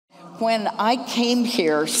When I came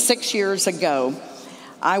here 6 years ago,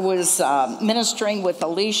 I was ministering with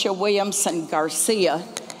Alicia Williamson Garcia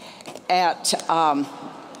at a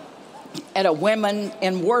women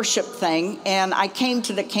in worship thing, and I came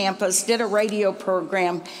to the campus, did a radio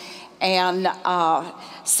program, and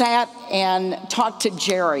sat and talked to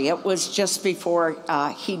Jerry. It was just before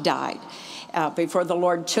he died, before the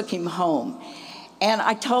Lord took him home. And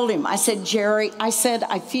I told him, I said, Jerry, I said,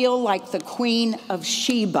 I feel like the Queen of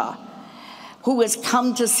Sheba who has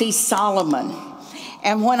come to see Solomon.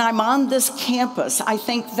 And when I'm on this campus, I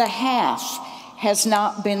think the half has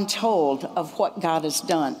not been told of what God has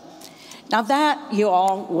done. Now that, you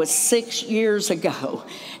all, was 6 years ago.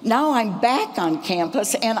 Now I'm back on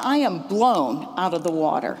campus and I am blown out of the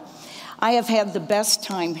water. I have had the best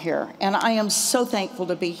time here, and I am so thankful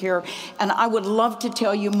to be here. And I would love to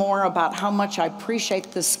tell you more about how much I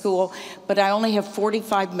appreciate this school, but I only have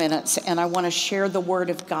 45 minutes, and I want to share the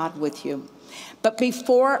Word of God with you. But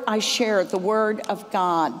before I share the Word of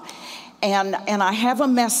God, and I have a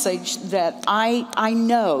message that I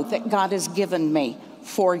know that God has given me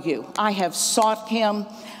for you. I have sought Him.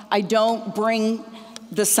 I don't bring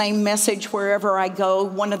the same message wherever I go.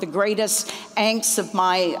 One of the greatest angst of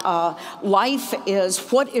my life is,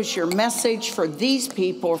 what is your message for these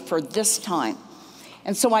people for this time?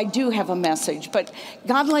 And so I do have a message, but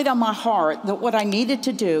God laid on my heart that what I needed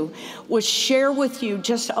to do was share with you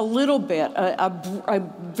just a little bit, a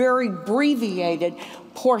very abbreviated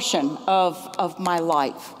portion of my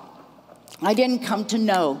life. I didn't come to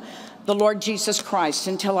know the Lord Jesus Christ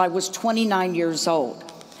until I was 29 years old.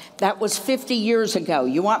 That was 50 years ago.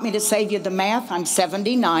 You want me to save you the math? I'm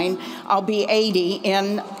 79. I'll be 80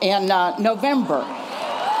 in November.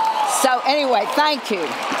 So anyway, thank you.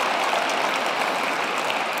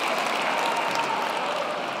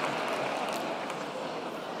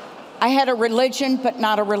 I had a religion, but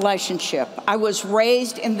not a relationship. I was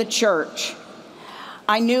raised in the church.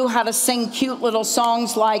 I knew how to sing cute little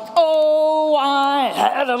songs like, oh, I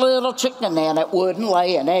had a little chicken and it wouldn't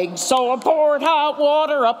lay an egg, so I poured hot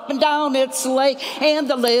water up and down its leg, and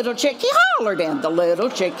the little chickie hollered and the little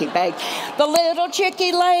chickie begged. The little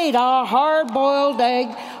chickie laid a hard-boiled egg,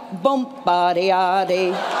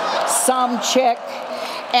 boom-ba-dee-ah-dee, some chick.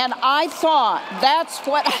 And I thought, that's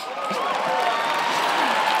what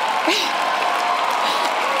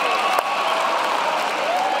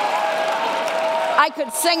I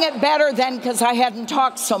could sing it better then because I hadn't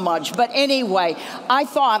talked so much. But anyway, I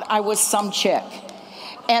thought I was some chick.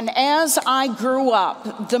 And as I grew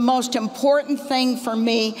up, the most important thing for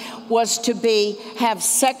me was to have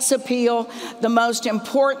sex appeal. The most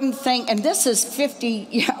important thing, and this is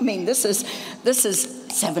 50, I mean, this is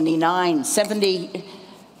 79, 70,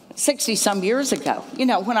 60 some years ago, you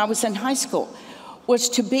know, when I was in high school, was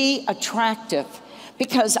to be attractive.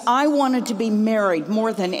 Because I wanted to be married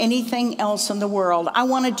more than anything else in the world. I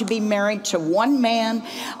wanted to be married to one man.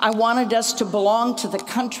 I wanted us to belong to the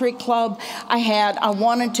country club. I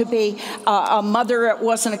wanted to be a mother. It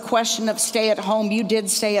wasn't a question of stay at home. You did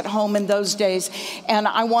stay at home in those days. And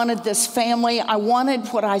I wanted this family. I wanted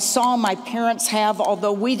what I saw my parents have,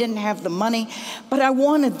 although we didn't have the money. But I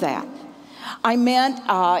wanted that. I met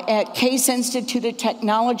at Case Institute of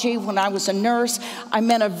Technology when I was a nurse. I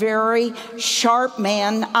met a very sharp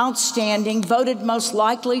man, outstanding, voted most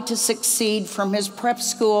likely to succeed from his prep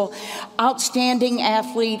school, outstanding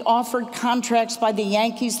athlete, offered contracts by the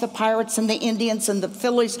Yankees, the Pirates, and the Indians, and the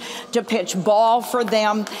Phillies to pitch ball for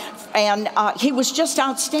them. And he was just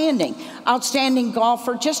outstanding, outstanding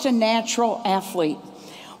golfer, just a natural athlete.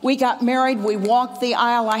 We got married, we walked the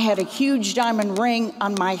aisle. I had a huge diamond ring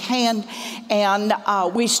on my hand, and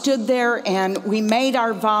we stood there and we made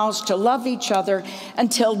our vows to love each other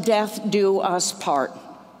until death do us part.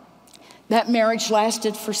 That marriage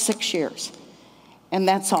lasted for 6 years, and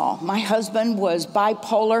that's all. My husband was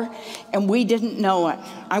bipolar, and we didn't know it.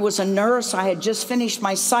 I was a nurse, I had just finished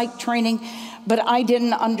my psych training, but I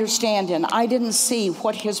didn't understand and I didn't see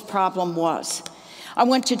what his problem was. I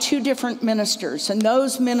went to 2 different ministers, and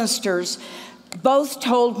those ministers both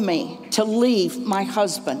told me to leave my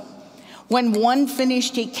husband. When one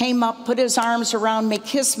finished, he came up, put his arms around me,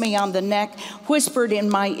 kissed me on the neck, whispered in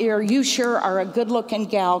my ear, "You sure are a good-looking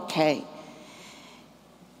gal, Kay."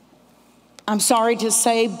 I'm sorry to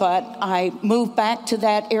say, but I moved back to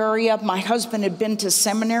that area. My husband had been to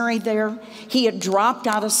seminary there. He had dropped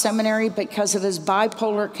out of seminary because of his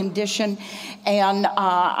bipolar condition. And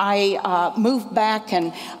I moved back,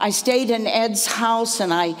 and I stayed in Ed's house,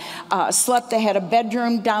 and I slept. They had a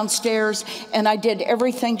bedroom downstairs, and I did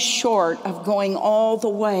everything short of going all the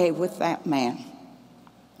way with that man.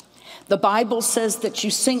 The Bible says that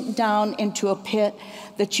you sink down into a pit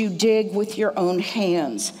that you dig with your own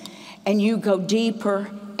hands, and you go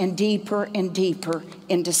deeper and deeper and deeper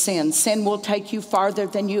into sin. Sin will take you farther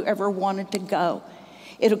than you ever wanted to go.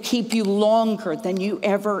 It'll keep you longer than you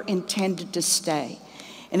ever intended to stay.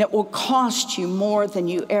 And it will cost you more than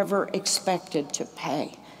you ever expected to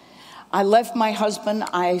pay. I left my husband.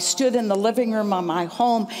 I stood in the living room of my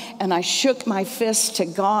home, and I shook my fist to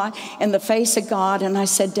God, in the face of God, and I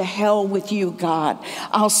said, to hell with you, God.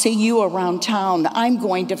 I'll see you around town. I'm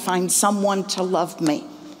going to find someone to love me.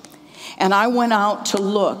 And I went out to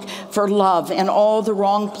look for love in all the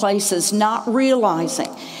wrong places, not realizing,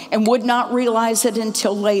 and would not realize it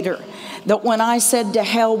until later, that when I said to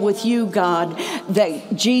hell with you, God,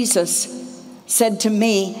 that Jesus said to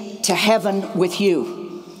me, to heaven with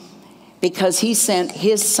you. Because he sent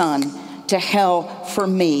his son to hell for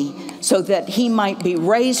me, so that he might be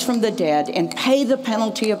raised from the dead and pay the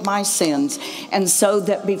penalty of my sins, and so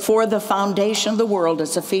that before the foundation of the world,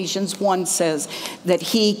 as Ephesians 1 says, that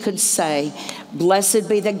he could say, blessed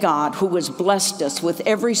be the God who has blessed us with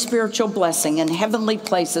every spiritual blessing in heavenly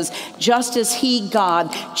places, just as he,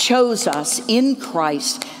 God, chose us in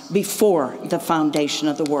Christ before the foundation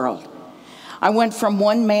of the world. I went from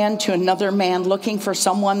one man to another man looking for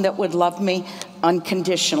someone that would love me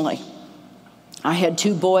unconditionally. I had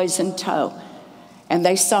 2 boys in tow, and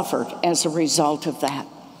they suffered as a result of that.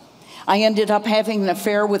 I ended up having an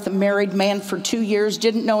affair with a married man for 2 years,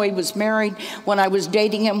 didn't know he was married. When I was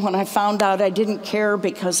dating him, when I found out, I didn't care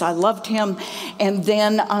because I loved him. And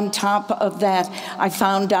then on top of that, I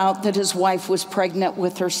found out that his wife was pregnant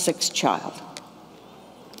with her 6th child.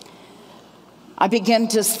 I began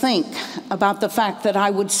to think about the fact that I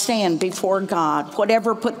would stand before God.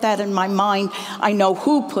 Whatever put that in my mind, I know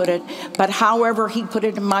who put it, but however he put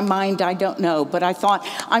it in my mind, I don't know. But I thought,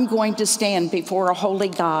 I'm going to stand before a holy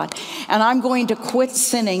God, and I'm going to quit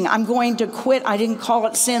sinning. I'm going to quit, I didn't call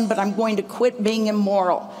it sin, but I'm going to quit being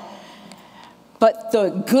immoral. But the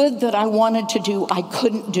good that I wanted to do, I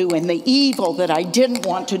couldn't do. And the evil that I didn't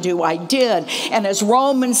want to do, I did. And as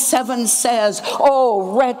Romans 7 says,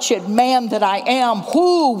 oh, wretched man that I am,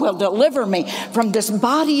 who will deliver me from this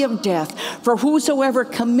body of death? For whosoever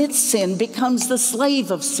commits sin becomes the slave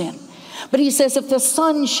of sin. But he says, if the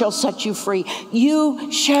Son shall set you free,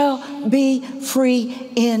 you shall be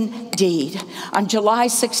free indeed. On July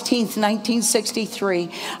 16th, 1963,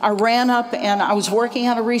 I ran up and I was working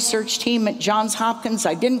on a research team at Johns Hopkins.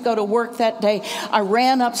 I didn't go to work that day. I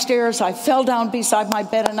ran upstairs. I fell down beside my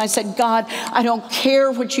bed and I said, God, I don't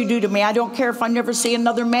care what you do to me. I don't care if I never see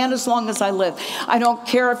another man as long as I live. I don't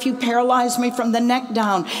care if you paralyze me from the neck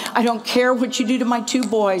down. I don't care what you do to my 2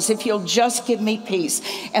 boys, if you'll just give me peace.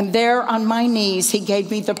 And there on my knees, he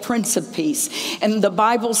gave me the Prince of Peace. And the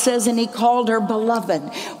Bible says, and he called her beloved,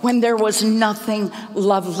 when there was nothing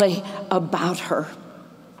lovely about her.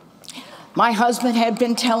 My husband had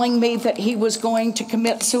been telling me that he was going to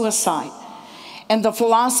commit suicide. And the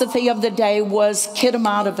philosophy of the day was kid him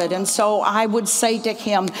out of it. And so I would say to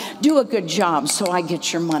him, do a good job so I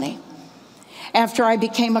get your money. After I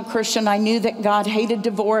became a Christian, I knew that God hated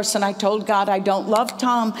divorce, and I told God, I don't love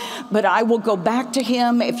Tom, but I will go back to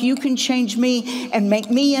him. If you can change me and make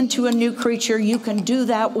me into a new creature, you can do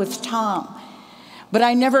that with Tom. But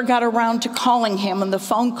I never got around to calling him, and the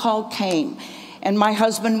phone call came, and my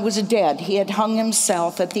husband was dead. He had hung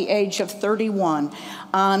himself at the age of 31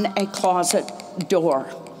 on a closet door.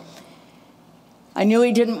 I knew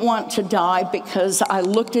he didn't want to die because I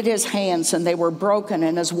looked at his hands and they were broken,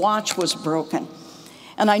 and his watch was broken.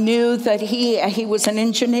 And I knew that he was an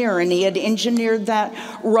engineer, and he had engineered that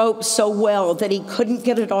rope so well that he couldn't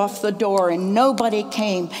get it off the door, and nobody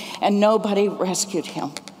came and nobody rescued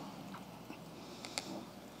him.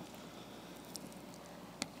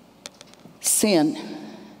 Sin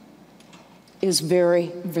is very,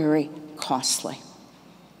 very costly.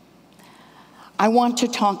 I want to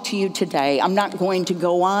talk to you today. I'm not going to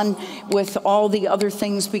go on with all the other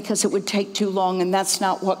things because it would take too long, and that's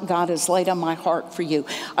not what God has laid on my heart for you.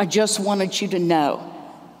 I just wanted you to know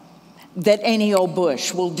that any old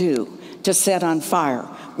bush will do to set on fire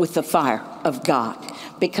with the fire of God.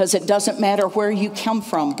 Because it doesn't matter where you come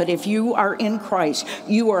from, but if you are in Christ,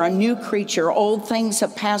 you are a new creature. Old things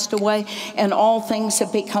have passed away and all things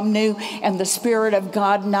have become new, and the Spirit of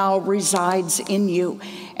God now resides in you,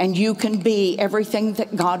 and you can be everything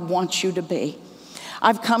that God wants you to be.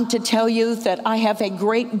 I've come to tell you that I have a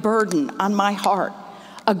great burden on my heart,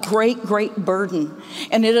 a great, great burden.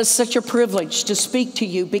 And it is such a privilege to speak to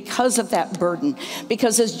you because of that burden.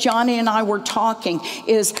 Because as Johnny and I were talking,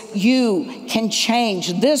 is you can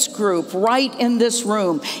change this group right in this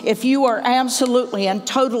room. If you are absolutely and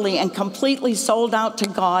totally and completely sold out to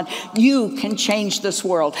God, you can change this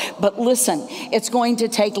world. But listen, it's going to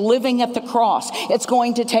take living at the cross. It's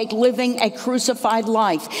going to take living a crucified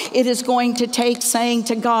life. It is going to take saying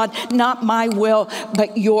to God, not my will,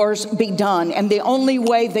 but yours be done. And the only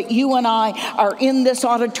way that you and I are in this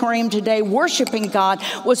auditorium today worshiping God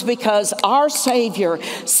was because our Savior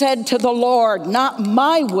said to the Lord, not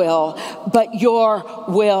my will, but your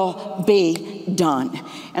will be done.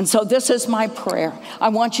 And so this is my prayer. I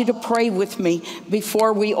want you to pray with me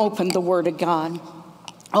before we open the Word of God.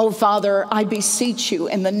 Oh, Father, I beseech you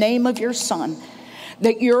in the name of your Son,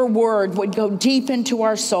 that your word would go deep into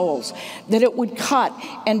our souls, that it would cut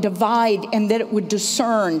and divide, and that it would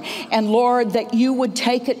discern. And Lord, that you would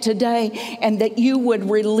take it today and that you would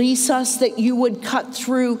release us, that you would cut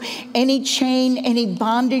through any chain, any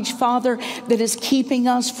bondage, Father, that is keeping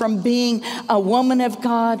us from being a woman of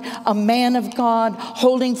God, a man of God,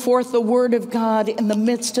 holding forth the word of God in the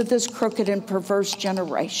midst of this crooked and perverse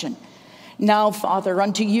generation. Now, Father,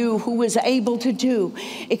 unto you who is able to do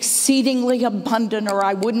exceedingly abundant, or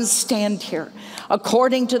I wouldn't stand here,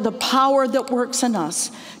 according to the power that works in us,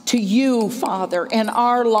 to you, Father, in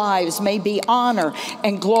our lives may be honor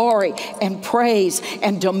and glory and praise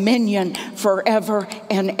and dominion forever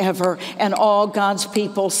and ever. And all God's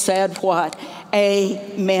people said what?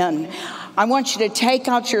 Amen. I want you to take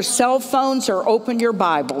out your cell phones or open your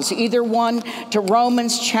Bibles, either one, to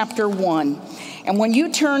Romans chapter 1. And when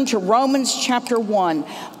you turn to Romans chapter 1,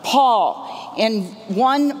 Paul in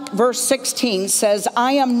 1 verse 16 says,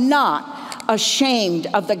 I am not ashamed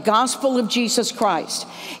of the gospel of Jesus Christ.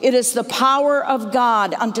 It is the power of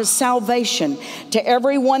God unto salvation to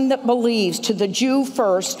everyone that believes, to the Jew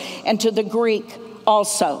first and to the Greek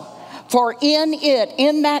also. For in it,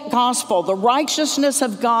 in that gospel, the righteousness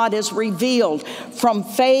of God is revealed from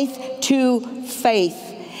faith to faith.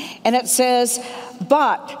 And it says,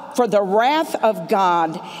 but for the wrath of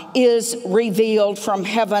God is revealed from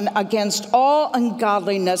heaven against all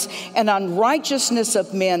ungodliness and unrighteousness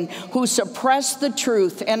of men who suppress the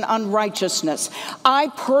truth and unrighteousness. I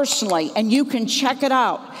personally, and you can check it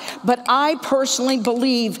out, but I personally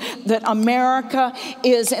believe that America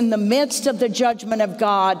is in the midst of the judgment of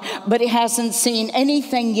God, but it hasn't seen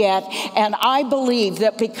anything yet. And I believe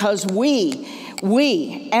that because we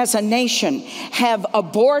as a nation have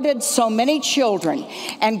aborted so many children,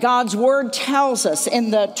 and God's word tells us in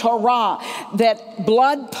the Torah that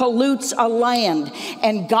blood pollutes a land,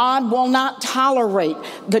 and God will not tolerate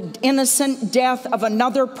the innocent death of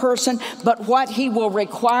another person, but what he will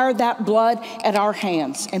require that blood at our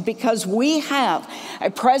hands. And because we have a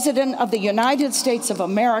president of the United States of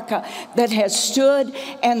America that has stood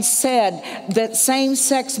and said that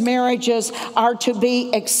same-sex marriages are to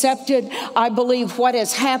be accepted, I believe what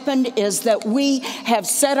has happened is that we have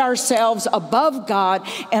set ourselves above God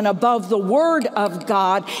and above the word of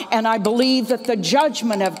God, and I believe that the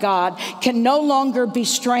judgment of God can no longer be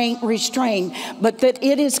restrained, but that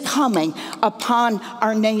it is coming upon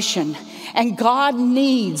our nation. And God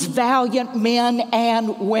needs valiant men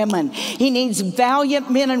and women. He needs valiant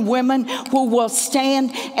men and women who will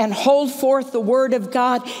stand and hold forth the word of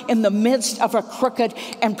God in the midst of a crooked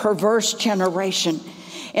and perverse generation.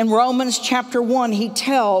 In Romans chapter 1, he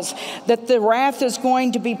tells that the wrath is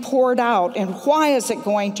going to be poured out. And why is it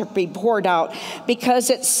going to be poured out? Because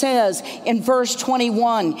it says in verse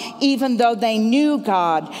 21, even though they knew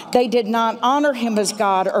God, they did not honor him as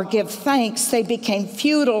God or give thanks. They became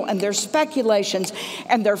futile in their speculations,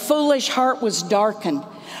 and their foolish heart was darkened,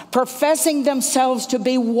 professing themselves to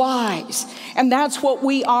be wise. And that's what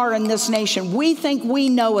we are in this nation. We think we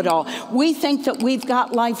know it all. We think that we've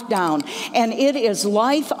got life down. And it is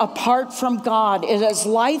life apart from God. It is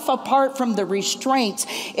life apart from the restraints.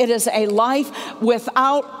 It is a life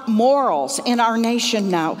without morals in our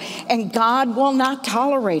nation now. And God will not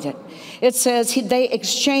tolerate it. It says they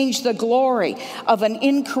exchanged the glory of an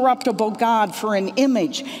incorruptible God for an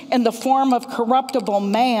image in the form of corruptible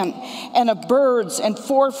man and of birds and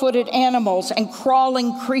four-footed animals and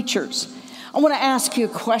crawling creatures. I want to ask you a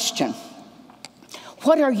question.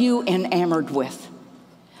 What are you enamored with?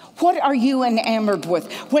 What are you enamored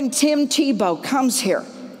with? When Tim Tebow comes here,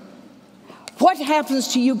 what happens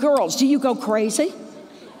to you girls? Do you go crazy?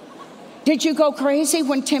 Did you go crazy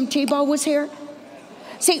when Tim Tebow was here?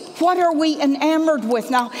 See, what are we enamored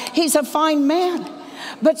with now? He's a fine man,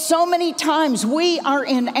 But so many times we are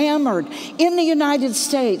enamored in the United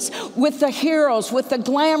States with the heroes, with the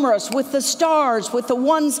glamorous, with the stars, with the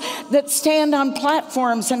ones that stand on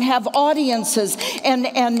platforms and have audiences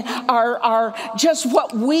and are just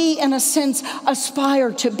what we, in a sense,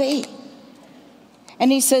 aspire to be.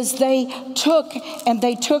 And he says they took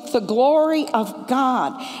the glory of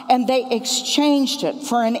God and they exchanged it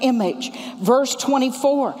for an image. Verse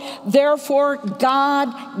 24, therefore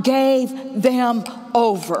God gave them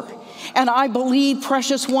over. And I believe,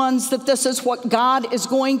 precious ones, that this is what God is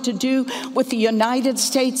going to do with the United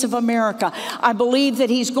States of America. I believe that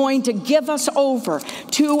he's going to give us over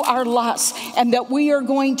to our lusts and that we are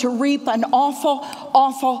going to reap an awful,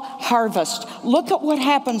 awful harvest. Look at what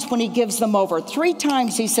happens when he gives them over. 3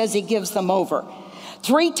 times he says he gives them over.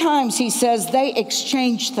 3 times he says they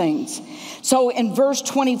exchange things. So in verse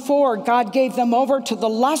 24, God gave them over to the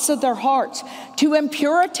lusts of their hearts, to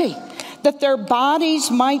impurity, that their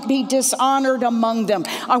bodies might be dishonored among them.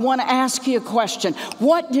 I want to ask you a question.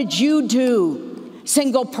 What did you do,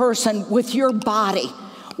 single person, with your body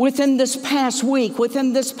within this past week,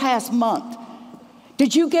 within this past month?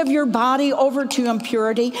 Did you give your body over to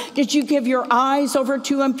impurity? Did you give your eyes over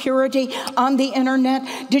to impurity on the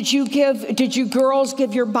internet? Did you girls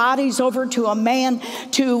give your bodies over to a man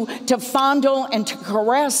to fondle and to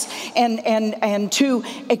caress and to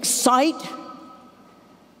excite?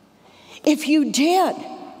 If you did,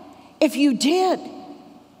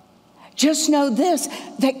 just know this,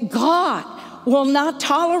 that God will not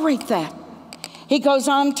tolerate that. He goes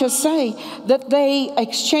on to say that they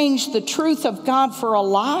exchanged the truth of God for a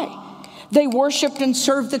lie. They worshiped and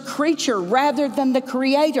served the creature rather than the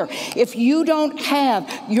Creator. If you don't have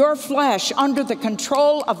your flesh under the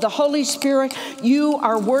control of the Holy Spirit, you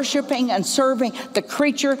are worshiping and serving the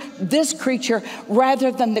creature, this creature,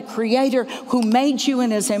 rather than the Creator who made you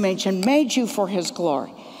in his image and made you for his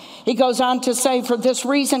glory. He goes on to say, for this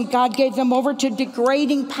reason, God gave them over to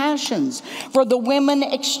degrading passions. For the women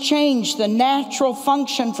exchanged the natural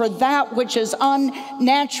function for that which is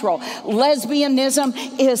unnatural.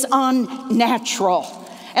 Lesbianism is unnatural.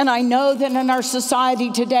 And I know that in our society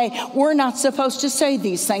today, we're not supposed to say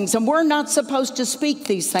these things and we're not supposed to speak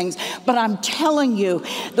these things. But I'm telling you,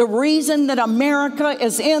 the reason that America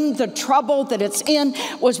is in the trouble that it's in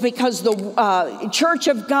was because the Church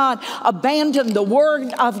of God abandoned the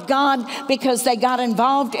Word of God because they got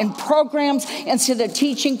involved in programs instead of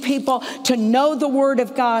teaching people to know the Word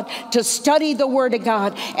of God, to study the Word of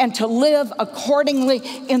God, and to live accordingly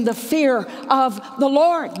in the fear of the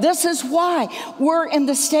Lord. This is why we're in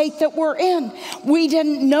the state that we're in. We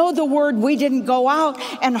didn't know the Word. We didn't go out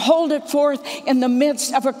and hold it forth in the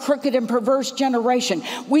midst of a crooked and perverse generation.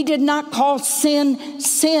 We did not call sin,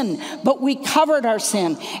 sin, but we covered our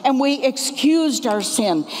sin and we excused our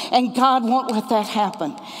sin, and God won't let that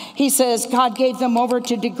happen. He says God gave them over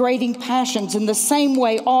to degrading passions. In the same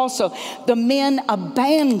way also, the men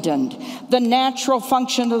abandoned the natural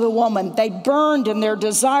function of the woman. They burned in their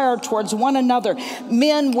desire towards one another,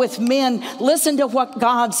 men with men. Listen to what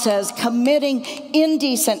God says, committing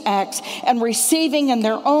indecent acts and receiving in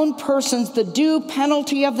their own persons the due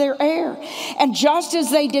penalty of their error. And just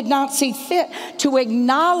as they did not see fit to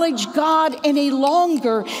acknowledge God any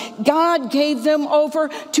longer, God gave them over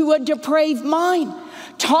to a depraved mind.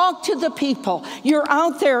 Talk to the people. You're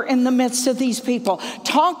out there in the midst of these people.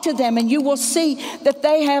 Talk to them and you will see that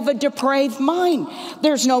they have a depraved mind.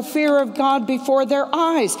 There's no fear of God before their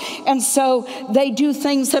eyes. And so they do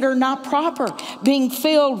things that are not proper, being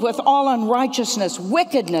filled with all unrighteousness,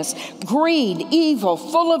 wickedness, greed, evil,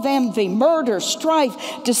 full of envy, murder,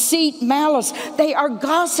 strife, deceit, malice. They are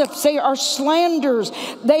gossips. They are slanderers.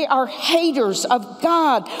 They are haters of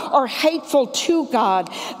God or hateful to God.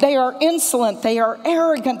 They are insolent. They are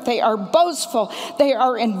arrogant. They are boastful. They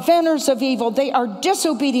are inventors of evil. They are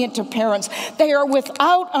disobedient to parents. They are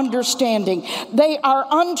without understanding. They are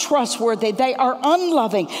untrustworthy. They are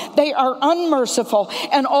unloving. They are unmerciful.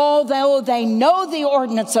 And although they know the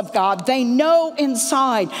ordinance of God, they know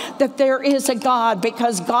inside that there is a God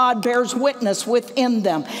because God bears witness within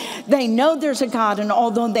them. They know there's a God, and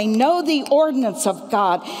although they know the ordinance of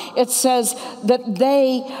God, it says that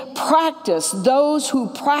they practice, those who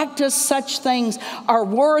practice such things are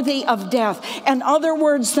worthy of death. In other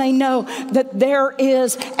words, they know that there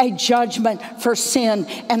is a judgment for sin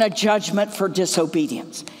and a judgment for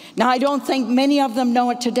disobedience. Now, I don't think many of them know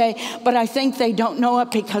it today, but I think they don't know it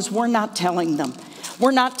because we're not telling them.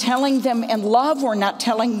 We're not telling them in love. We're not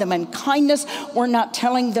telling them in kindness. We're not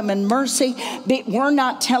telling them in mercy. We're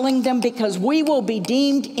not telling them because we will be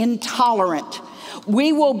deemed intolerant.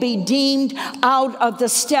 We will be deemed out of the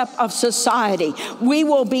step of society. We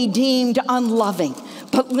will be deemed unloving.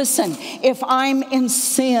 But listen, if I'm in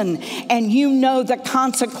sin and you know the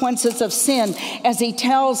consequences of sin, as he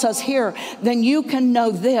tells us here, then you can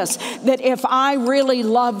know this, that if I really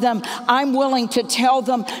love them, I'm willing to tell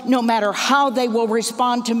them no matter how they will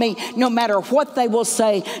respond to me, no matter what they will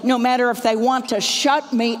say, no matter if they want to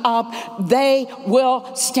shut me up, they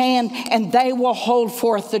will stand and they will hold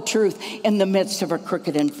forth the truth in the midst of a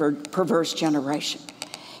crooked and perverse generation.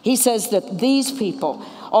 He says that these people,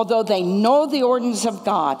 although they know the ordinance of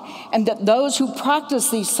God and that those who practice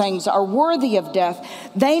these things are worthy of death,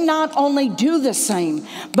 they not only do the same,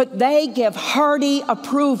 but they give hearty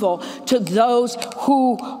approval to those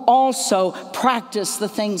who also practice the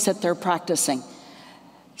things that they're practicing.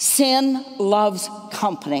 Sin loves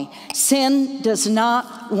company. Sin does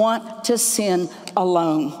not want to sin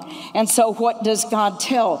alone. And so what does God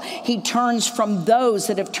tell? He turns from those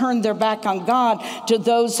that have turned their back on God to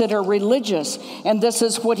those that are religious. And this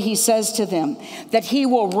is what he says to them, that he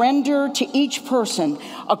will render to each person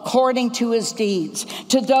according to his deeds.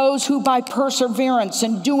 To those who by perseverance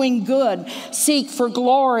and doing good seek for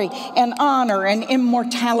glory and honor and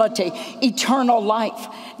immortality, eternal life.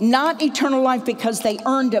 Not eternal life because they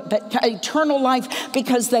earned it, but eternal life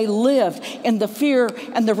because they live in the fear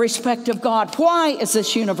and the respect of God. Why is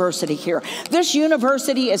this university here? This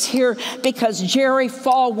university is here because Jerry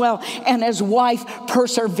Falwell and his wife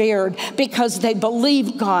persevered, because they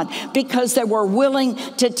believed God, because they were willing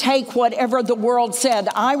to take whatever the world said.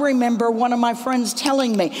 I remember one of my friends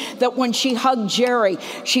telling me that when she hugged Jerry,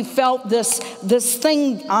 she felt this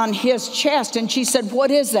thing on his chest, and she said, "What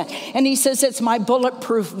is that?" And he says, "It's my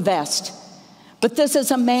bulletproof vest." But this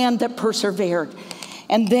is a man that persevered.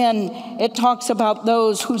 And then it talks about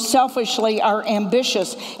those who selfishly are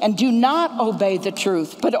ambitious and do not obey the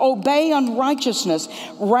truth, but obey unrighteousness.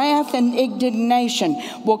 Wrath and indignation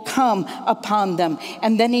will come upon them.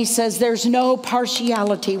 And then he says there's no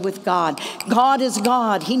partiality with God. God is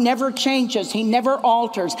God. He never changes. He never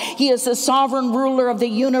alters. He is the sovereign ruler of the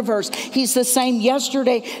universe. He's the same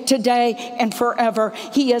yesterday, today, and forever.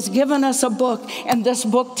 He has given us a book, and this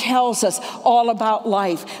book tells us all about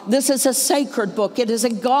life. This is a sacred book. It is a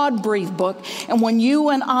God-breathed book. And when you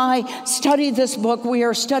and I study this book, we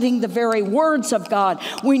are studying the very words of God.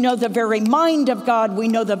 We know the very mind of God. We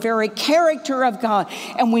know the very character of God.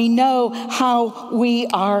 And we know how we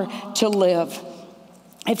are to live.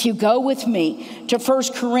 If you go with me to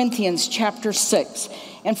 1 Corinthians chapter 6.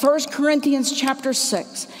 In 1 Corinthians chapter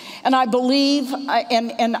 6, and I believe,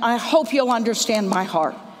 and I hope you'll understand my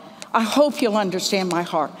heart. I hope you'll understand my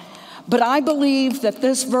heart. But I believe that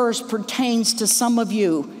this verse pertains to some of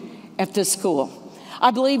you at this school. I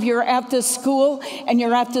believe you're at this school, and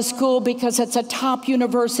you're at this school because it's a top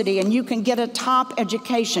university and you can get a top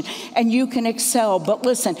education and you can excel. But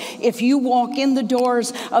listen, if you walk in the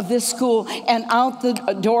doors of this school and out the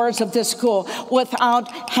doors of this school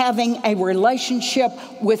without having a relationship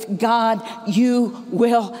with God, you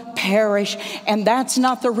will perish. And that's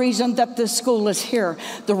not the reason that this school is here.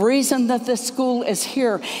 The reason that this school is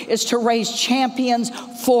here is to raise champions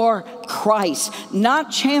for Christ,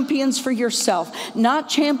 not champions for yourself, not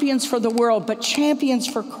champions for the world, but champions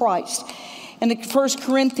for Christ. In 1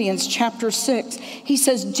 Corinthians chapter 6, he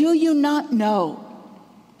says, do you not know?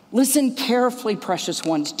 Listen carefully, precious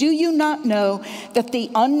ones. Do you not know that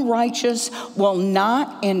the unrighteous will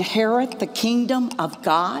not inherit the kingdom of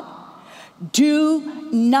God? Do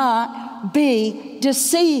not be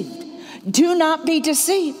deceived. Do not be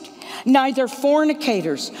deceived. Neither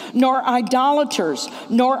fornicators, nor idolaters,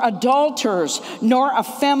 nor adulterers, nor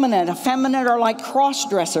effeminate are like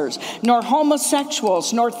cross-dressers, nor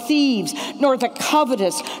homosexuals, nor thieves, nor the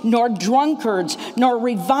covetous, nor drunkards, nor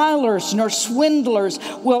revilers, nor swindlers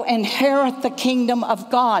will inherit the kingdom of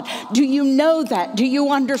God. Do you know that? Do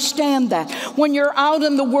you understand that? When you're out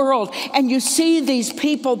in the world and you see these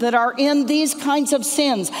people that are in these kinds of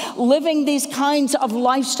sins, living these kinds of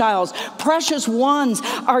lifestyles, precious ones,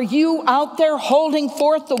 are you out there holding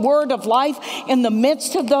forth the word of life in the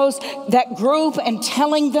midst of those, that group, and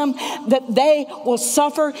telling them that they will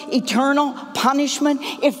suffer eternal punishment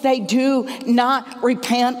if they do not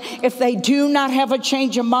repent, if they do not have a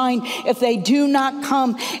change of mind, if they do not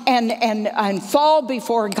come and fall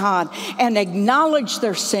before God and acknowledge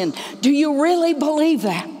their sin? Do you really believe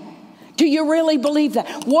that? Do you really believe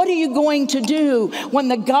that? What are you going to do when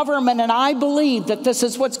the government, and I believe that this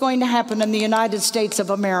is what's going to happen in the United States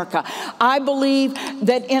of America. I believe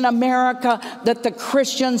that in America that the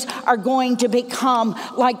Christians are going to become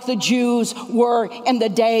like the Jews were in the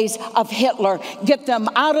days of Hitler. Get them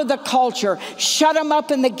out of the culture, shut them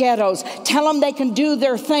up in the ghettos, tell them they can do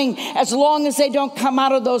their thing as long as they don't come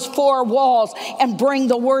out of those four walls and bring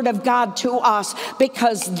the Word of God to us,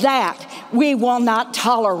 because that we will not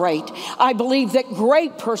tolerate. I believe that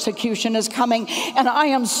great persecution is coming, and I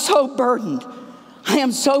am so burdened. I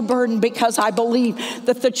am so burdened because I believe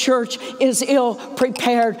that the church is ill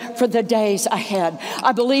prepared for the days ahead.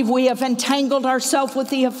 I believe we have entangled ourselves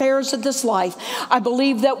with the affairs of this life. I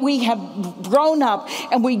believe that we have grown up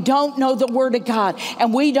and we don't know the Word of God,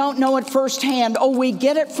 and we don't know it firsthand. Oh, we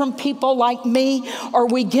get it from people like me, or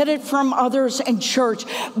we get it from others in church.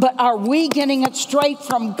 But are we getting it straight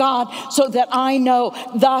from God so that I know,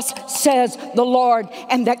 thus says the Lord,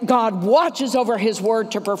 and that God watches over His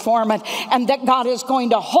Word to perform it, and that God is going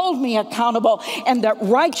to hold me accountable, and that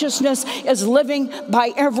righteousness is living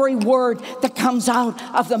by every word that comes out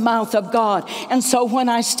of the mouth of God. And so when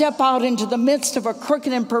I step out into the midst of a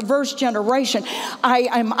crooked and perverse generation, I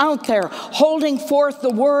am out there holding forth the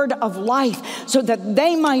word of life so that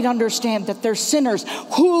they might understand that they're sinners.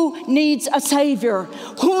 Who needs a Savior?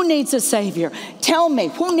 Who needs a Savior? Tell me,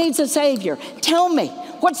 who needs a Savior? Tell me,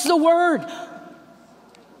 what's the word?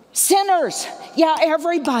 Sinners. Yeah,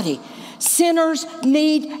 everybody. Sinners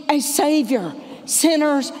need a Savior.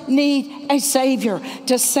 Sinners need a Savior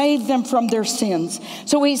to save them from their sins.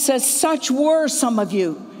 So he says, such were some of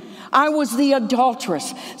you. I was the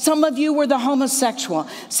adulteress. Some of you were the homosexual.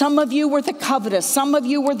 Some of you were the covetous. Some of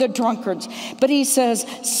you were the drunkards. But he says,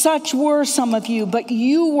 such were some of you, but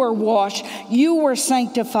you were washed, you were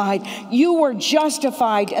sanctified, you were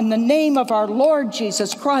justified in the name of our Lord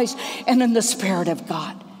Jesus Christ and in the Spirit of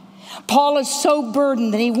God. Paul is so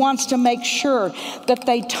burdened that he wants to make sure that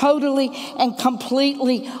they totally and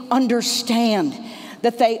completely understand.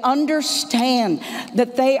 That they understand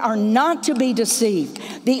that they are not to be deceived.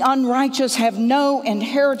 The unrighteous have no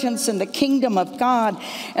inheritance in the kingdom of God.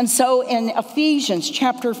 And so in Ephesians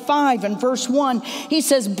chapter 5 and verse 1, he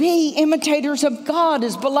says, be imitators of God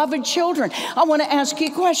as beloved children. I want to ask you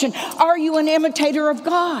a question. Are you an imitator of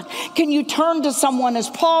God? Can you turn to someone, as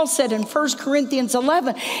Paul said in 1 Corinthians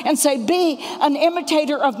 11, and say, be an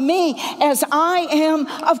imitator of me as I am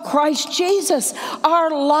of Christ Jesus. Our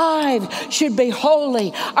lives should be holy.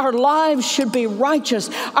 Our lives should be righteous.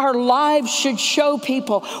 Our lives should show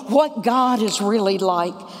people what God is really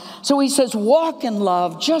like. So he says, walk in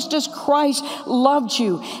love, just as Christ loved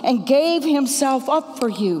you and gave himself up for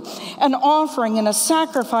you, an offering and a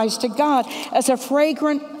sacrifice to God as a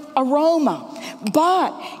fragrant aroma.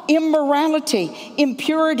 But immorality,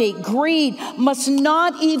 impurity, greed must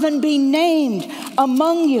not even be named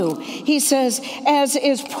among you. He says, as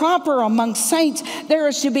is proper among saints, there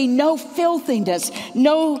is to be no filthiness,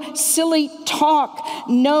 no silly talk,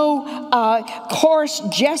 no coarse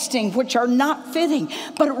jesting, which are not fitting,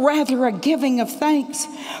 but rather a giving of thanks.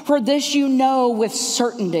 For this you know with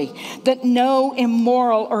certainty, that no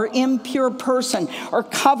immoral or impure person or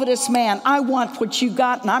covetous man, I want what you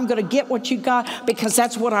got, and I'm going to get what you got because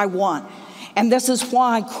that's what I want. And this is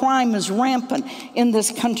why crime is rampant in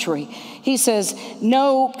this country. He says,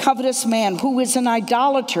 no covetous man who is an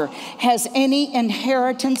idolater has any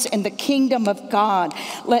inheritance in the kingdom of God.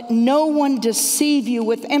 Let no one deceive you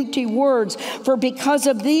with empty words, for because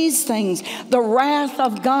of these things, the wrath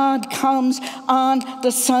of God comes on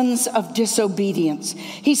the sons of disobedience.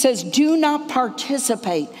 He says, do not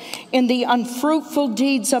participate in the unfruitful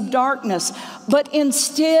deeds of darkness, but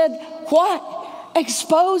instead, what?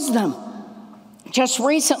 Expose them. Just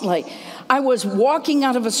recently, I was walking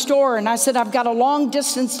out of a store and I said, I've got a long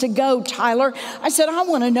distance to go, Tyler. I said, I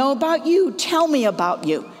want to know about you. Tell me about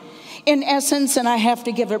you. In essence, and I have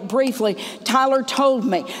to give it briefly, Tyler told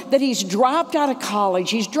me that he's dropped out of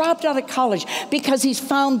college. He's dropped out of college because he's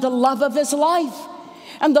found the love of his life.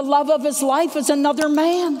 And the love of his life is another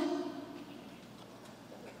man.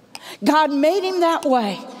 God made him that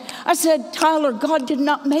way. I said, Tyler, God did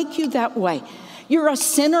not make you that way. You're a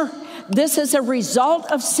sinner. This is a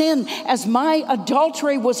result of sin, as my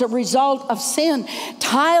adultery was a result of sin.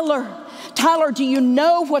 Tyler, Tyler, do you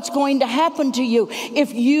know what's going to happen to you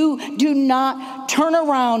if you do not turn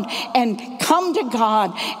around and come to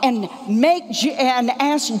God and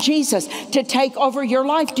ask Jesus to take over your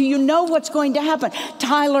life? Do you know what's going to happen?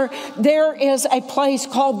 Tyler, there is a place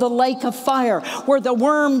called the lake of fire where the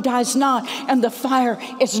worm dies not and the fire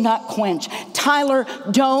is not quenched. Tyler,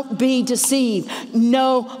 don't be deceived.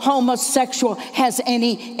 No homosexual has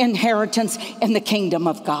any inheritance in the kingdom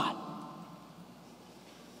of God.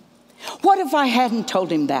 What if I hadn't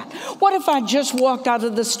told him that? What if I just walked out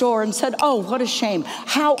of the store and said, oh, what a shame,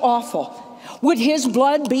 how awful. Would his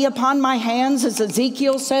blood be upon my hands, as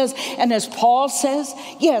Ezekiel says, and as Paul says?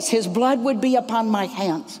 Yes, his blood would be upon my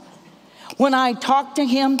hands. When I talked to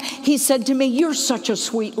him, he said to me, you're such a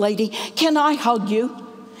sweet lady. Can I hug you?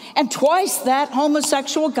 And twice that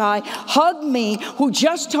homosexual guy hugged me, who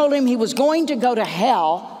just told him he was going to go to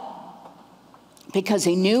hell, because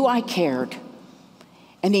he knew I cared.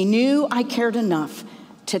 And he knew I cared enough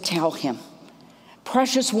to tell him.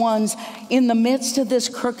 Precious ones, in the midst of this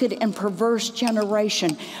crooked and perverse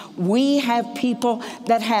generation, we have people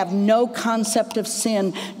that have no concept of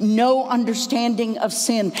sin, no understanding of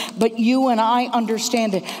sin. But you and I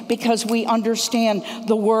understand it because we understand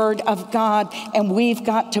the Word of God, and we've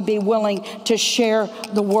got to be willing to share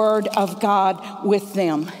the Word of God with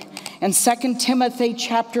them. And 2 Timothy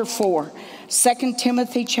chapter 4,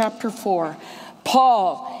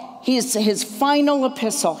 Paul, his final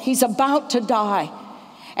epistle, he's about to die.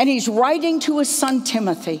 And he's writing to his son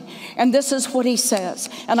Timothy. And this is what he says.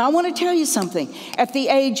 And I want to tell you something. At the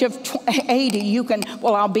age of 80, you can,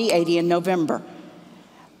 well, I'll be 80 in November,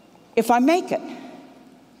 if I make it.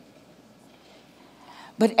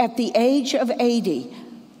 But at the age of 80,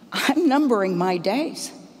 I'm numbering my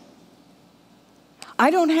days. I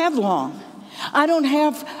don't have long.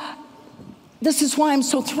 This is why I'm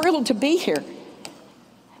so thrilled to be here.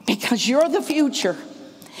 Because you're the future.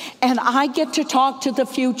 And I get to talk to the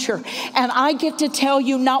future. And I get to tell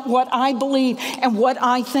you not what I believe and what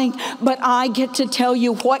I think, but I get to tell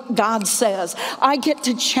you what God says. I get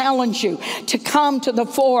to challenge you to come to the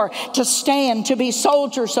fore, to stand, to be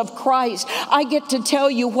soldiers of Christ. I get to tell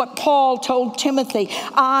you what Paul told Timothy.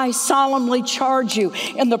 I solemnly charge you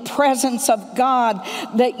in the presence of God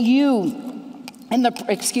that you... in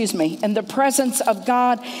the presence of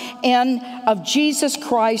God and of Jesus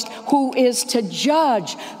Christ, who is to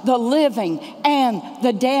judge the living and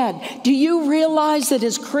the dead. Do you realize that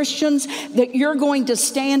as Christians that you're going to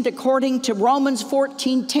stand according to Romans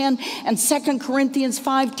 14:10 and 2 Corinthians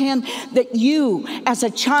 5:10, that you as a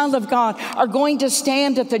child of God are going to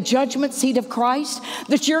stand at the judgment seat of Christ,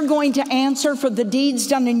 that you're going to answer for the deeds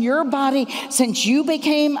done in your body since you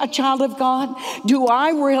became a child of God? Do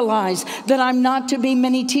I realize that I'm not to be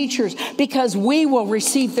many teachers, because we will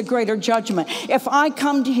receive the greater judgment? If I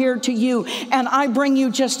come here to you and I bring you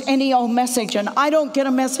just any old message and I don't get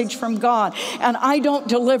a message from God and I don't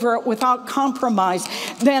deliver it without compromise,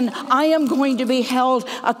 then I am going to be held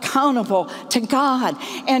accountable to God,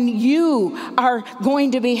 and you are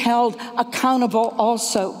going to be held accountable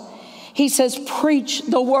also. He says, preach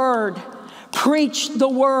the word. Preach the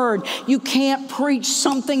word. You can't preach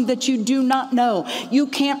something that you do not know. You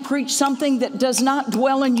can't preach something that does not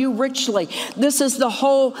dwell in you richly. This is the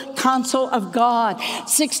whole counsel of God.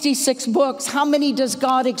 66 books. How many does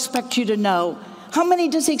God expect you to know? How many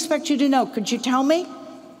does he expect you to know? Could you tell me?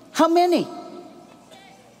 How many?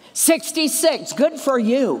 66. Good for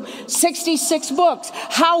you. 66 books.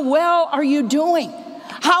 How well are you doing?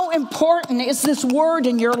 How important is this word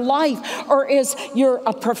in your life, or is your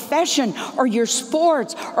profession or your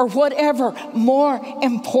sports or whatever more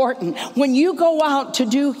important? When you go out to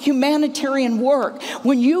do humanitarian work,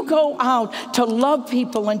 when you go out to love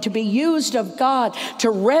people and to be used of God,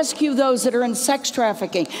 to rescue those that are in sex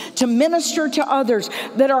trafficking, to minister to others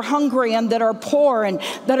that are hungry and that are poor and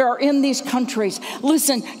that are in these countries,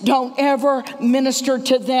 listen, don't ever minister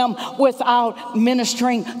to them without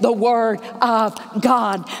ministering the word of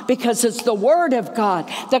God. Because it's the word of God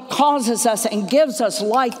that causes us and gives us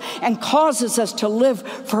life and causes us to live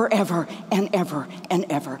forever and ever and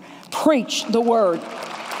ever. Preach the word.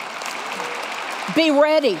 Be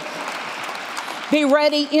ready. Be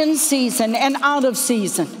ready in season and out of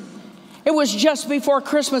season. It was just before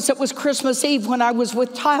Christmas. It was Christmas Eve when I was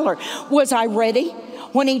with Tyler. Was I ready?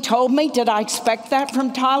 When he told me, did I expect that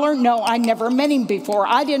from Tyler? No, I never met him before.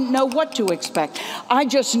 I didn't know what to expect. I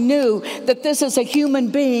just knew that this is a human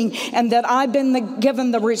being and that I've been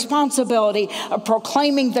given the responsibility of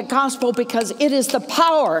proclaiming the gospel, because it is the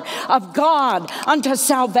power of God unto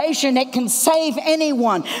salvation. It can save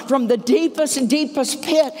anyone from the deepest, deepest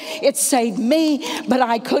pit. It saved me, but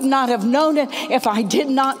I could not have known it if I did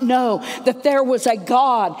not know that there was a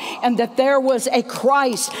God and that there was a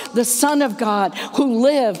Christ, the Son of God, who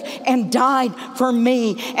lived and died for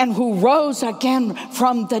me and who rose again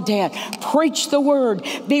from the dead. Preach the word.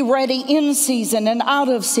 Be ready in season and out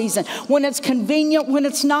of season, when it's convenient, when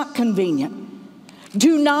it's not convenient.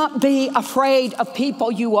 Do not be afraid of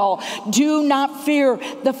people, you all. Do not fear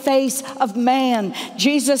the face of man.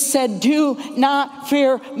 Jesus said, do not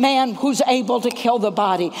fear man who's able to kill the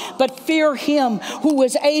body, but fear him who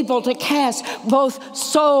is able to cast both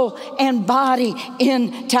soul and body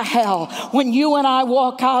into hell. When you and I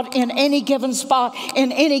walk out in any given spot,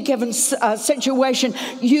 in any given situation,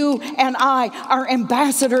 you and I are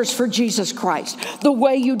ambassadors for Jesus Christ. The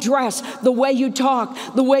way you dress, the way you talk,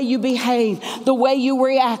 the way you behave, the way you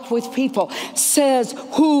react with people says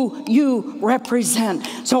who you represent.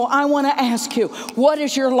 So I want to ask you, what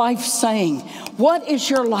is your life saying? What is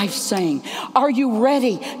your life saying? Are you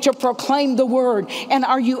ready to proclaim the word? And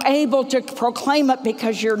are you able to proclaim it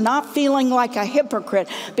because you're not feeling like a hypocrite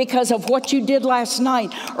because of what you did last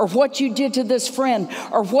night, or what you did to this friend,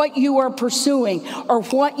 or what you are pursuing, or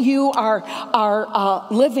what you are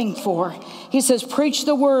living for? He says, preach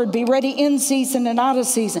the word, be ready in season and out of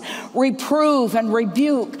season. Reprove and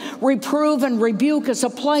rebuke. Reprove and rebuke is a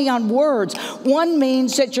play on words. One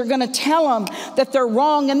means that you're going to tell them that they're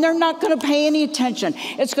wrong and they're not going to pay any attention.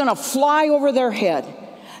 It's going to fly over their head.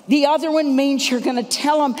 The other one means you're going to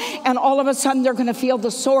tell them, and all of a sudden they're going to feel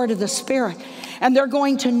the sword of the Spirit. And they're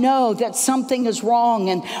going to know that something is wrong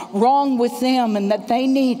and wrong with them, and that they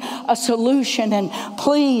need a solution. And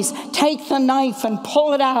please take the knife and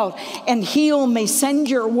pull it out and heal me. Send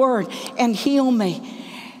your word and heal me.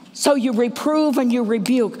 So you reprove and you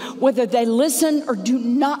rebuke, whether they listen or do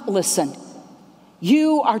not listen.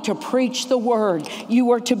 You are to preach the word.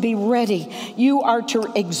 You are to be ready. You are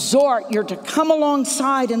to exhort. You're to come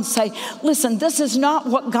alongside and say, listen, this is not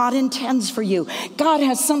what God intends for you. God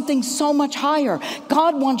has something so much higher.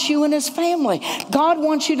 God wants you and his family. God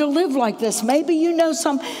wants you to live like this. Maybe you know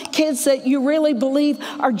some kids that you really believe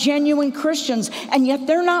are genuine Christians, and yet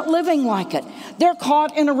they're not living like it. They're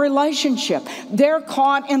caught in a relationship. They're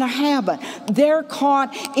caught in a habit. They're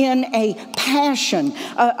caught in a passion,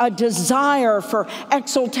 a desire for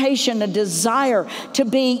exaltation, a desire to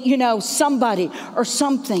be, somebody or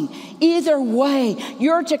something. Either way,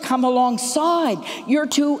 you're to come alongside. You're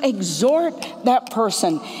to exhort that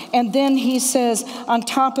person. And then he says, on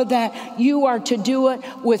top of that, you are to do it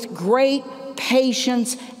with great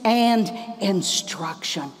patience and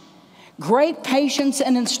instruction. Great patience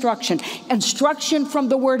and instruction. Instruction from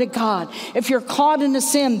the Word of God. If you're caught in a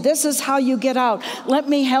sin, this is how you get out. Let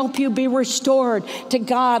me help you be restored to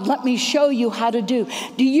God. Let me show you how to do.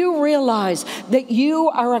 Do you realize that you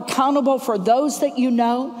are accountable for those that you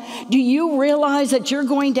know? Do you realize that you're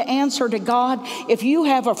going to answer to God if you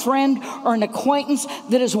have a friend or an acquaintance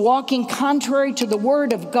that is walking contrary to the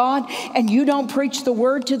Word of God, and you don't preach the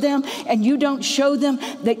Word to them, and you don't show them,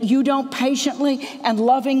 that you don't patiently and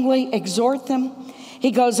lovingly exhort them?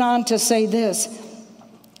 He goes on to say this.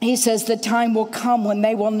 He says, the time will come when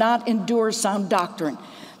they will not endure sound doctrine.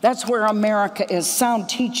 That's where America is, sound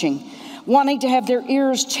teaching, wanting to have their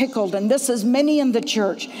ears tickled. And this is many in the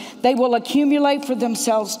church. They will accumulate for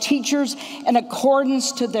themselves teachers in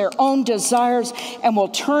accordance to their own desires, and will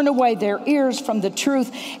turn away their ears from the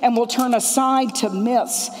truth, and will turn aside to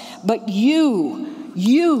myths. But you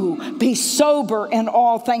be sober in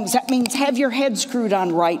all things. That means have your head screwed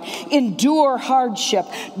on right. Endure hardship.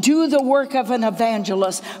 Do the work of an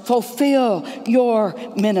evangelist. Fulfill your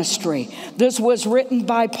ministry. This was written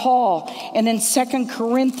by Paul. And in 2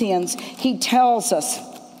 Corinthians, he tells us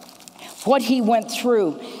what he went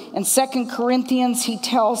through. In 2 Corinthians, he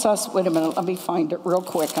tells us, wait a minute, let me find it real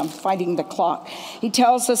quick. I'm fighting the clock. He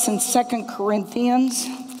tells us in 2 Corinthians,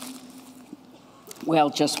 well,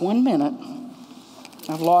 just 1 minute.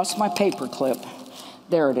 I've lost my paper clip.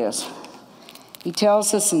 There it is. He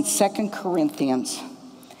tells us in 2 Corinthians,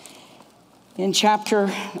 in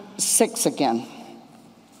chapter 6 again,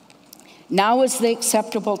 now is the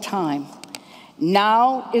acceptable time.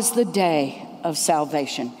 Now is the day of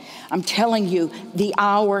salvation. I'm telling you, the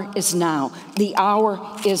hour is now. The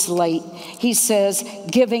hour is late. He says,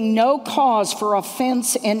 giving no cause for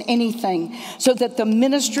offense in anything, so that the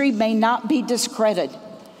ministry may not be discredited,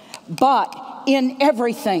 but in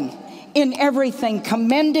everything,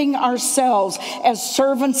 commending ourselves as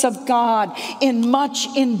servants of God in much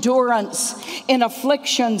endurance, in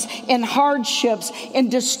afflictions, in hardships, in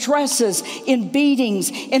distresses, in beatings,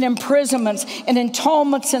 in imprisonments, in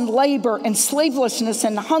tumults, in labor, in sleeplessness,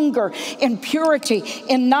 in hunger, in purity,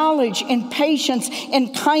 in knowledge, in patience,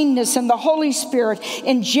 in kindness, in the Holy Spirit,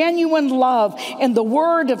 in genuine love, in the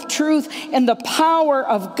word of truth, in the power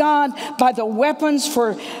of God, by the weapons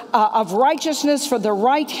of righteousness for the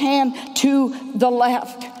right hand to the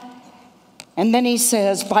left. And then he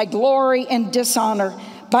says, by glory and dishonor,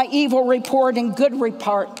 by evil report and good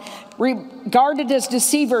report, regarded as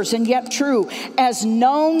deceivers and yet true, as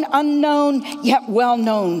known, unknown, yet well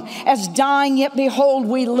known, as dying, yet behold,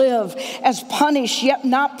 we live, as punished, yet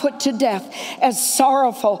not put to death, as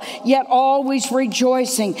sorrowful, yet always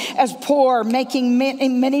rejoicing, as poor, making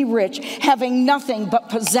many rich, having nothing but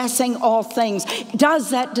possessing all things. Does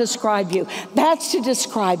that describe you? That's to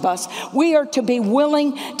describe us. We are to be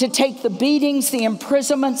willing to take the beatings, the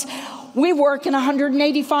imprisonments. We work in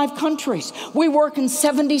 185 countries. We work in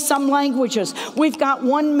 70-some languages. We've got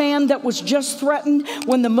one man that was just threatened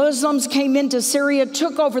when the Muslims came into Syria,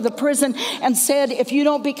 took over the prison, and said, if you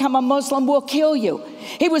don't become a Muslim, we'll kill you.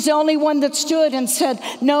 He was the only one that stood and said,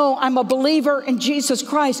 no, I'm a believer in Jesus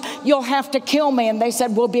Christ. You'll have to kill me. And they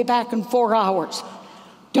said, we'll be back in 4 hours.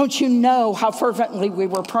 Don't you know how fervently we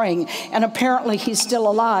were praying? And apparently he's still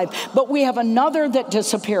alive. But we have another that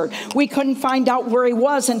disappeared. We couldn't find out where he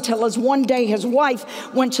was until one day his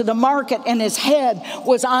wife went to the market and his head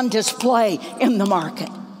was on display in the market.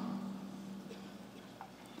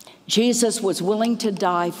 Jesus was willing to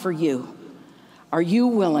die for you. Are you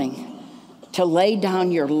willing to lay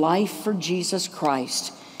down your life for Jesus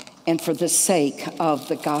Christ and for the sake of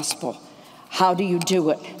the gospel? How do you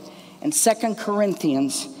do it? In 2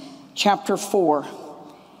 Corinthians chapter 4,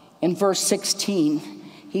 in verse 16,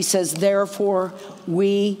 he says, therefore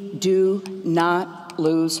we do not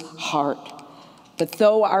lose heart. But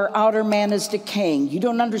though our outer man is decaying, you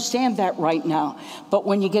don't understand that right now, but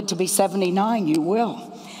when you get to be 79, you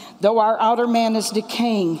will. Though our outer man is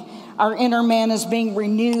decaying, our inner man is being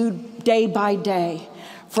renewed day by day.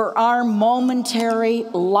 For our momentary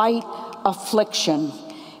light affliction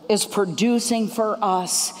is producing for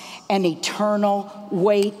us an eternal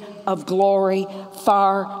weight of glory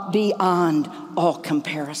far beyond all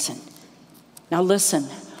comparison. Now listen,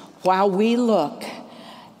 while we look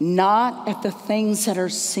not at the things that are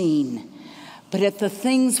seen, but at the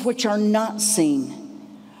things which are not seen,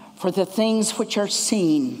 for the things which are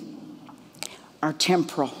seen are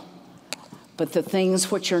temporal, but the things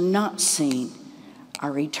which are not seen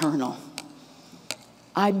are eternal.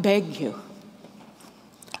 I beg you,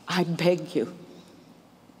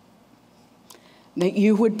 that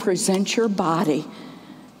you would present your body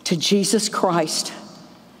to Jesus Christ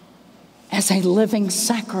as a living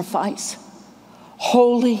sacrifice,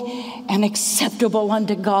 holy and acceptable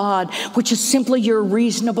unto God, which is simply your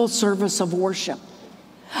reasonable service of worship.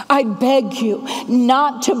 I beg you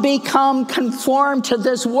not to become conformed to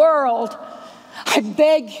this world. I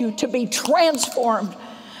beg you to be transformed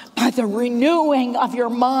by the renewing of your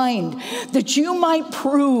mind, that you might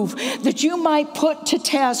prove, that you might put to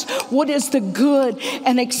test what is the good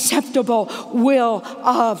and acceptable will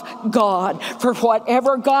of God. For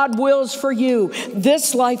whatever God wills for you,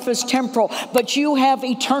 this life is temporal, but you have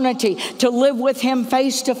eternity to live with him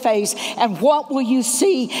face to face. And what will you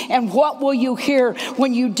see and what will you hear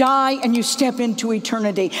when you die and you step into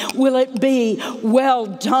eternity? Will it be, well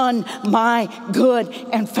done, my good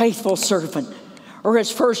and faithful servant? Or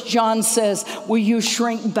as 1 John says, will you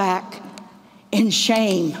shrink back in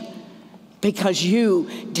shame because you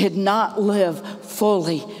did not live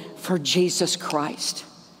fully for Jesus Christ?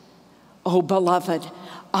 Oh, beloved,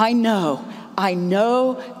 I know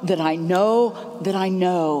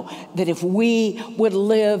that if we would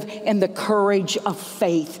live in the courage of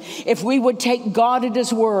faith, if we would take God at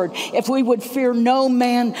his word, if we would fear no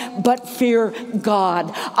man but fear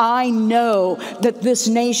God, I know that this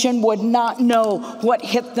nation would not know what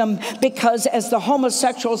hit them, because as the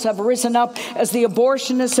homosexuals have risen up, as the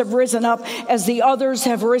abortionists have risen up, as the others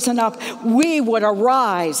have risen up, we would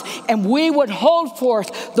arise and we would hold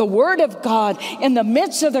forth the word of God in the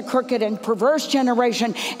midst of the crooked and perverse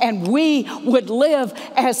generation, and we would live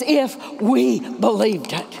as if we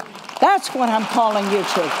believed it. That's what I'm calling you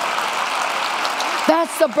to.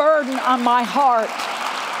 That's the burden on my heart.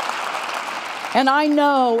 And I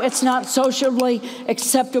know it's not socially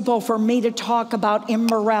acceptable for me to talk about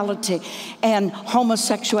immorality and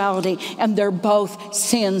homosexuality, and they're both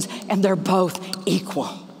sins and they're both equal.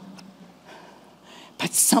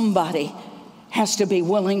 But somebody has to be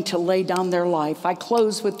willing to lay down their life. I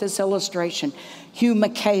close with this illustration. Hugh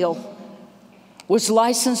McHale was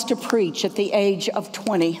licensed to preach at the age of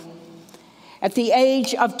 20. At the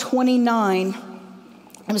age of 21,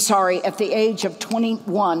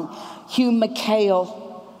 Hugh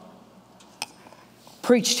McHale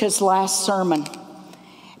preached his last sermon.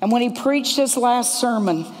 And when he preached his last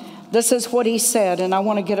sermon, this is what he said, and I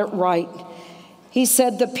want to get it right. He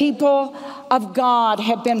said, "The people of God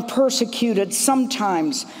have been persecuted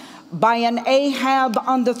sometimes by an Ahab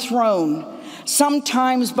on the throne,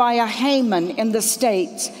 sometimes by a Haman in the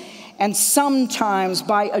states, and sometimes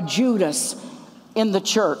by a Judas in the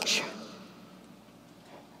church."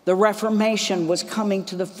 The Reformation was coming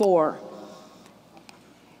to the fore,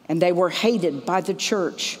 and they were hated by the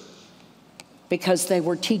church because they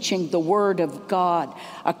were teaching the Word of God,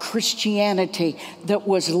 a Christianity that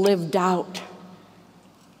was lived out.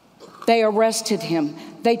 They arrested him.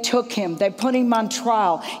 They took him. They put him on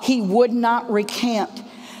trial. He would not recant.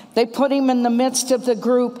 They put him in the midst of the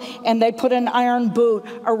group, and they put an iron boot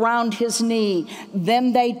around his knee.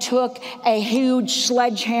 Then they took a huge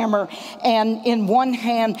sledgehammer and in one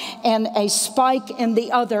hand and a spike in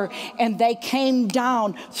the other, and they came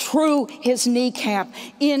down through his kneecap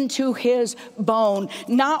into his bone.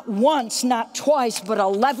 Not once, not twice, but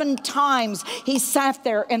 11 times he sat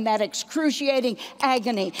there in that excruciating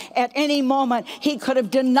agony. At any moment, he could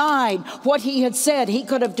have denied what he had said. He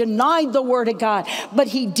could have denied the Word of God, but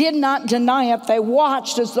he did not deny it. They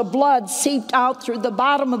watched as the blood seeped out through the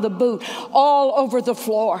bottom of the boot all over the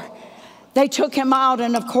floor. They took him out,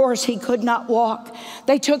 and of course he could not walk.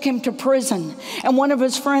 They took him to prison, and one of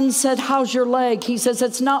his friends said, "How's your leg?" He says,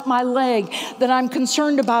 "It's not my leg that I'm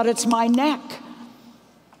concerned about, it's my neck."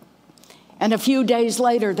 And a few days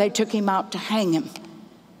later, they took him out to hang him.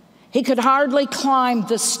 He could hardly climb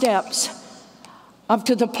the steps up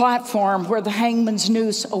to the platform where the hangman's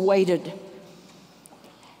noose awaited.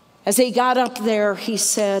 As he got up there, he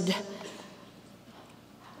said,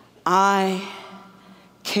 "I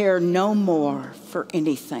care no more for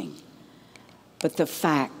anything but the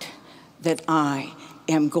fact that I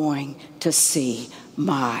am going to see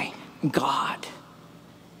my God."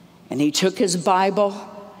 And he took his Bible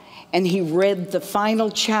and he read the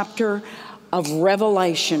final chapter of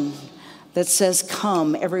Revelation that says,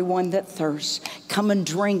 "Come, everyone that thirsts, come and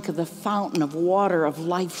drink of the fountain of water of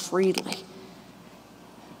life freely."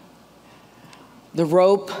 The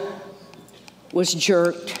rope was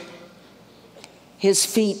jerked. His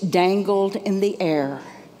feet dangled in the air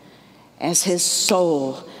as his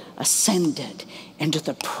soul ascended into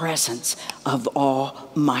the presence of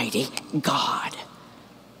Almighty God.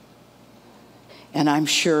 And I'm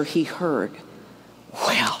sure he heard,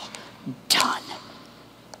 "Well done,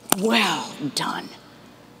 well done,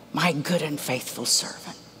 my good and faithful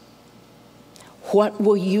servant." What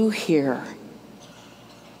will you hear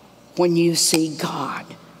when you see God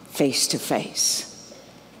face to face?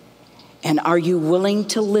 And are you willing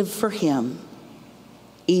to live for him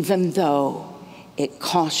even though it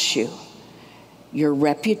costs you your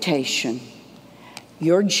reputation,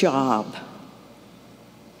 your job,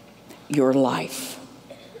 your life?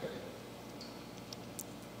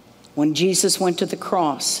 When Jesus went to the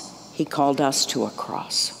cross, he called us to a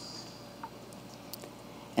cross.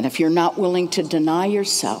 And if you're not willing to deny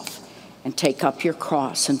yourself and take up your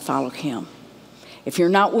cross and follow him, if you're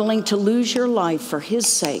not willing to lose your life for his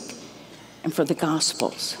sake and for the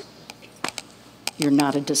gospel's, you're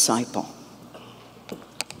not a disciple.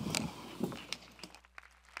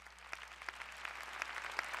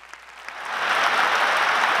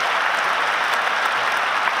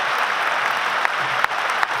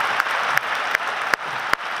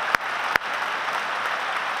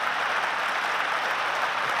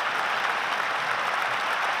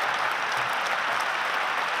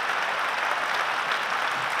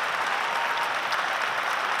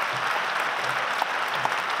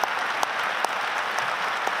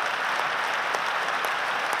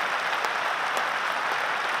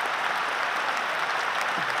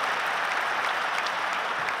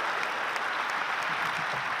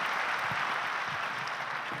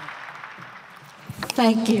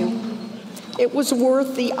 Thank you. It was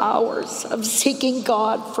worth the hours of seeking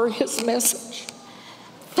God for his message.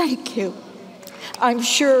 Thank you. I'm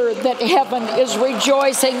sure that heaven is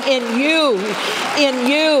rejoicing in you, in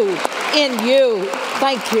you, in you.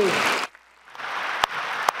 Thank you.